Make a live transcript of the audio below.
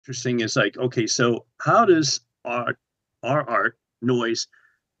interesting is like, okay, so how does our art noise,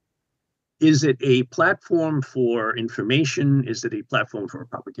 is it a platform for information? Is it a platform for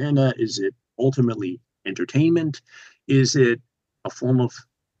propaganda? Is it ultimately entertainment? Is it a form of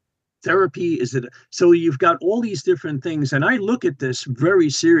therapy? Is it so you've got all these different things, and I look at this very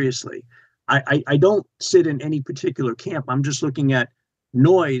seriously. I don't sit in any particular camp. I'm just looking at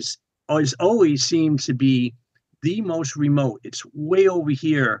noise always seems to be the most remote. It's way over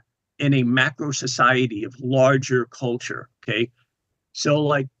here in a macro society of larger culture. Okay. So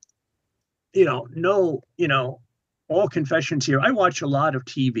like, no, all confessions here. I watch a lot of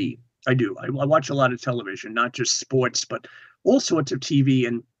TV. I do. I watch a lot of television, not just sports, but all sorts of TV.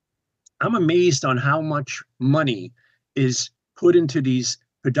 And I'm amazed on how much money is put into these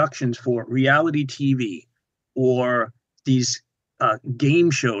productions for reality TV or these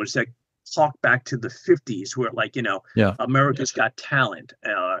game shows that talk back to the 50s where like, Yeah. America's Got Talent,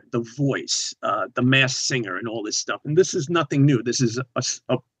 The Voice, The Masked Singer and all this stuff. And this is nothing new. This is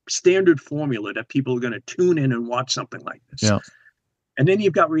a standard formula that people are going to tune in and watch something like this. Yeah. And then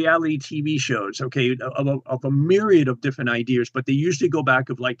you've got reality TV shows, okay, of a myriad of different ideas, but they usually go back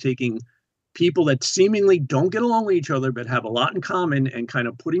of like taking people that seemingly don't get along with each other, but have a lot in common and kind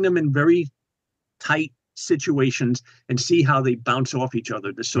of putting them in very tight situations and see how they bounce off each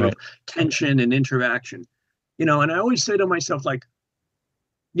other, this sort of tension and interaction, and I always say to myself, like,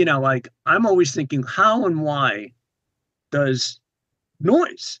 like I'm always thinking, how and why does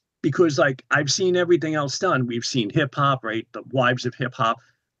noise? Because like I've seen everything else done. We've seen hip hop, right? The wives of hip hop,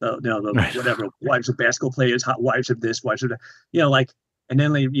 whatever, wives of basketball players, hot wives of this, wives of that, like, and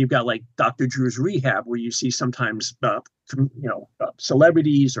then you've got like Dr. Drew's Rehab, where you see sometimes,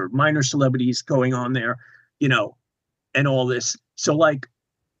 celebrities or minor celebrities going on there, and all this. So like,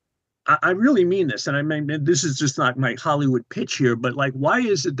 I really mean this, and I mean this is just not my Hollywood pitch here, but like, why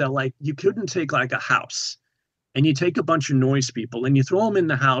is it that like you couldn't take like a house and you take a bunch of noise people and you throw them in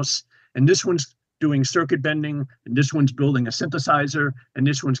the house, and this one's doing circuit bending, and this one's building a synthesizer, and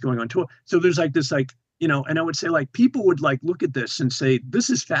this one's going on tour. So there's like this, like, and I would say like people would like look at this and say, this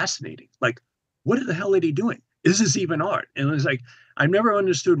is fascinating. Like, what the hell are they doing? Is this even art? And it was like, I've never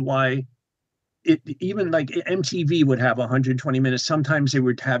understood why it, even like MTV would have 120 minutes. Sometimes they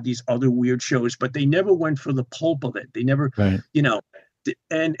would have these other weird shows, but they never went for the pulp of it. They never,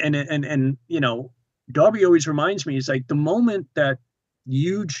 and Darby always reminds me, it's like the moment that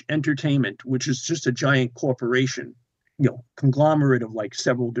huge entertainment, which is just a giant corporation, conglomerate of like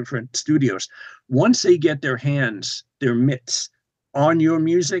several different studios, once they get their mitts on your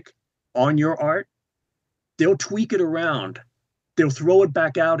music, on your art, they'll tweak it around. They'll throw it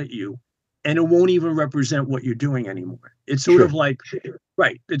back out at you, and it won't even represent what you're doing anymore. It's sort of like,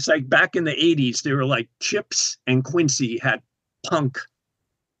 right. It's like back in the 80s, they were like Chips and Quincy had punk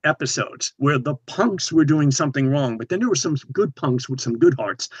episodes where the punks were doing something wrong, but then there were some good punks with some good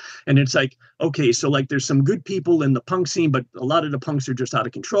hearts. And it's like, okay, so like there's some good people in the punk scene, but a lot of the punks are just out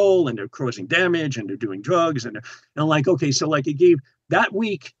of control and they're causing damage and they're doing drugs. And like, okay, so like it gave that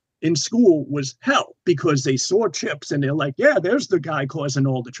week in school was hell because they saw Chips and they're like, yeah, there's the guy causing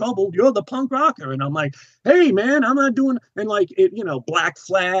all the trouble. You're the punk rocker. And I'm like, hey man, I'm not doing, and like it, Black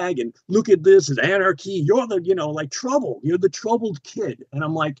Flag and look at this as anarchy. You're the, like trouble. You're the troubled kid. And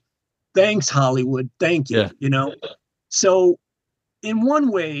I'm like, thanks Hollywood. Thank you. So in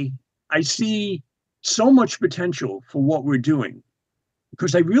one way, I see so much potential for what we're doing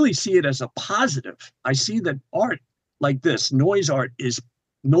because I really see it as a positive. I see that art like this, noise art is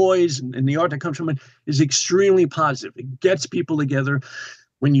noise and the art that comes from it is extremely positive. It gets people together.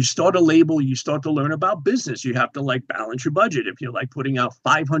 When you start a label, you start to learn about business. You have to like balance your budget. If you're like putting out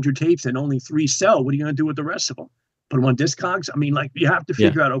 500 tapes and only 3 sell, what are you going to do with the rest of them? Put them on Discogs? I mean, like you have to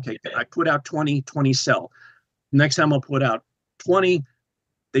figure out, okay, I put out 20 sell. Next time I'll put out 20.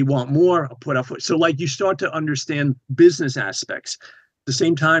 They want more. I'll put out. So like you start to understand business aspects. At the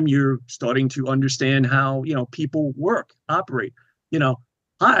same time, you're starting to understand how, people work, operate,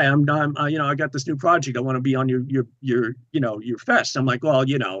 hi, I'm I got this new project. I want to be on your fest. I'm like, well,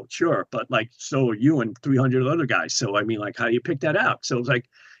 sure. But like, so are you and 300 other guys. So, I mean, like, how do you pick that out? So it's like,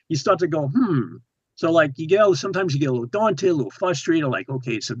 you start to go, So like sometimes you get a little daunted, a little frustrated, like,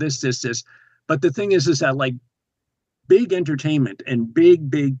 okay, so this. But the thing is that like big entertainment and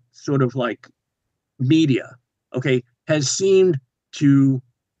big sort of like media, okay, has seemed to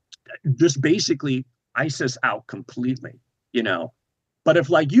just basically ice us out completely, But if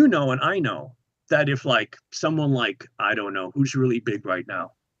like, and I know that if like someone like, I don't know, who's really big right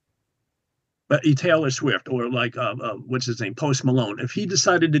now, but Taylor Swift or like, what's his name? Post Malone, if he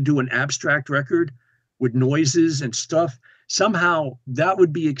decided to do an abstract record with noises and stuff, somehow that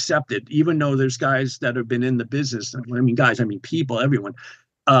would be accepted, even though there's guys that have been in the business. I mean, guys, I mean, people, everyone,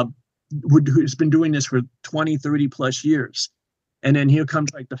 uh, who's been doing this for 20, 30 plus years. And then here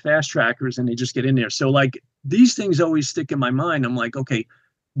comes like the fast trackers and they just get in there. So like these things always stick in my mind. I'm like, okay,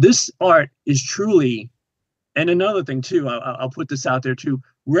 this art is truly, and another thing too, I'll put this out there too.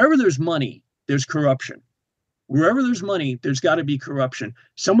 Wherever there's money, there's corruption. Wherever there's money, there's got to be corruption.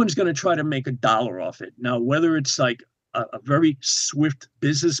 Someone's going to try to make $1 off it. Now, whether it's like a very swift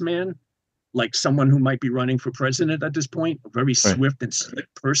businessman, like someone who might be running for president at this point, a very swift and slick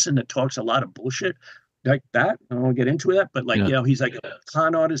person that talks a lot of bullshit like that. I don't want to get into that, but like, you know, he's like a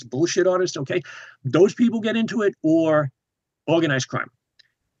con artist, bullshit artist. Okay. Those people get into it, or organized crime.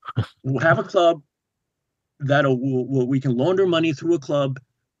 We'll have a club we can launder money through a club.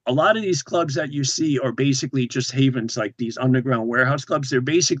 A lot of these clubs that you see are basically just havens, like these underground warehouse clubs. They're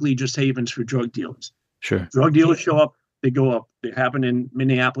basically just havens for drug dealers. Sure. Drug dealers show up, they go up. They happen in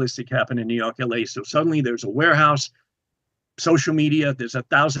Minneapolis, they happen in New York, LA. So suddenly there's a warehouse, social media, there's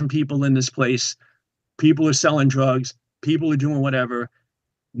 1,000 people in this place. People are selling drugs, people are doing whatever.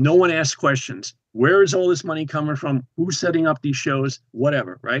 No one asks questions. Where is all this money coming from? Who's setting up these shows?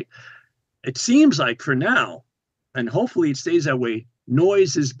 Whatever, right? It seems like for now, and hopefully it stays that way,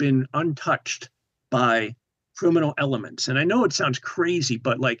 noise has been untouched by criminal elements. And I know it sounds crazy,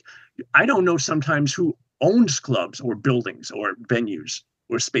 but like, I don't know sometimes who owns clubs or buildings or venues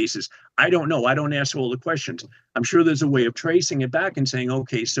or spaces. I don't know. I don't ask all the questions. I'm sure there's a way of tracing it back and saying,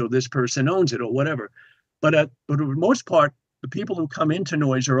 okay, so this person owns it or whatever. But for the most part, the people who come into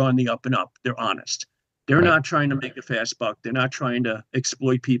noise are on the up and up. They're honest. They're not trying to make a fast buck. They're not trying to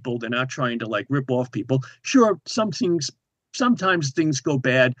exploit people. They're not trying to like rip off people. Sure, sometimes things go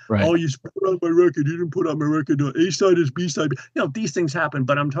bad. Right. Oh, you put on my record. You didn't put on my record. A side is B side. You know, these things happen,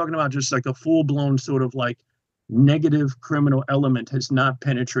 but I'm talking about just like a full-blown sort of like negative criminal element has not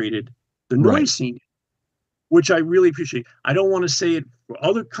penetrated the noise scene, which I really appreciate. I don't want to say it for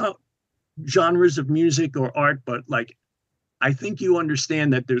other genres of music or art, but like, I think you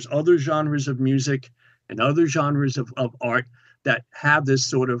understand that there's other genres of music and other genres of art that have this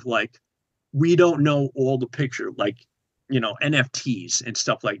sort of like, we don't know all the picture, like, you know, NFTs and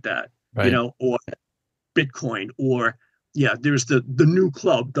stuff like that, you know, or Bitcoin, or there's the new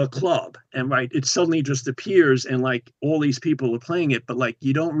club, the club, and it suddenly just appears and like all these people are playing it, but like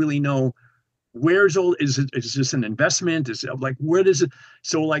you don't really know where's all, is this an investment? Is it like, where does it?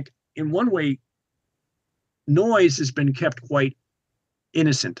 So like in one way, noise has been kept quite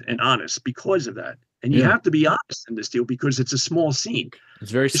innocent and honest because of that. And you have to be honest in this deal because it's a small scene.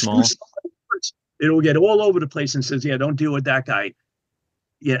 It's very small. It'll get all over the place and says, don't deal with that guy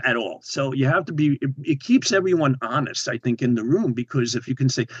at all. So you have to be, it keeps everyone honest, I think, in the room, because if you can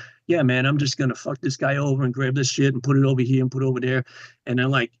say, yeah, man, I'm just going to fuck this guy over and grab this shit and put it over here and put it over there. And then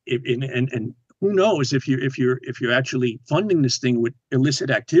like, and who knows if you're actually funding this thing with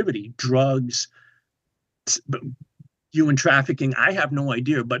illicit activity, drugs, human trafficking, I have no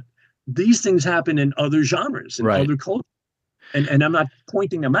idea, but these things happen in other genres and other cultures. And I'm not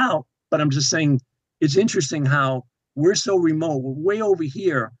pointing them out, but I'm just saying it's interesting how we're so remote, we're way over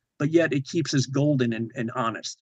here, but yet it keeps us golden and honest.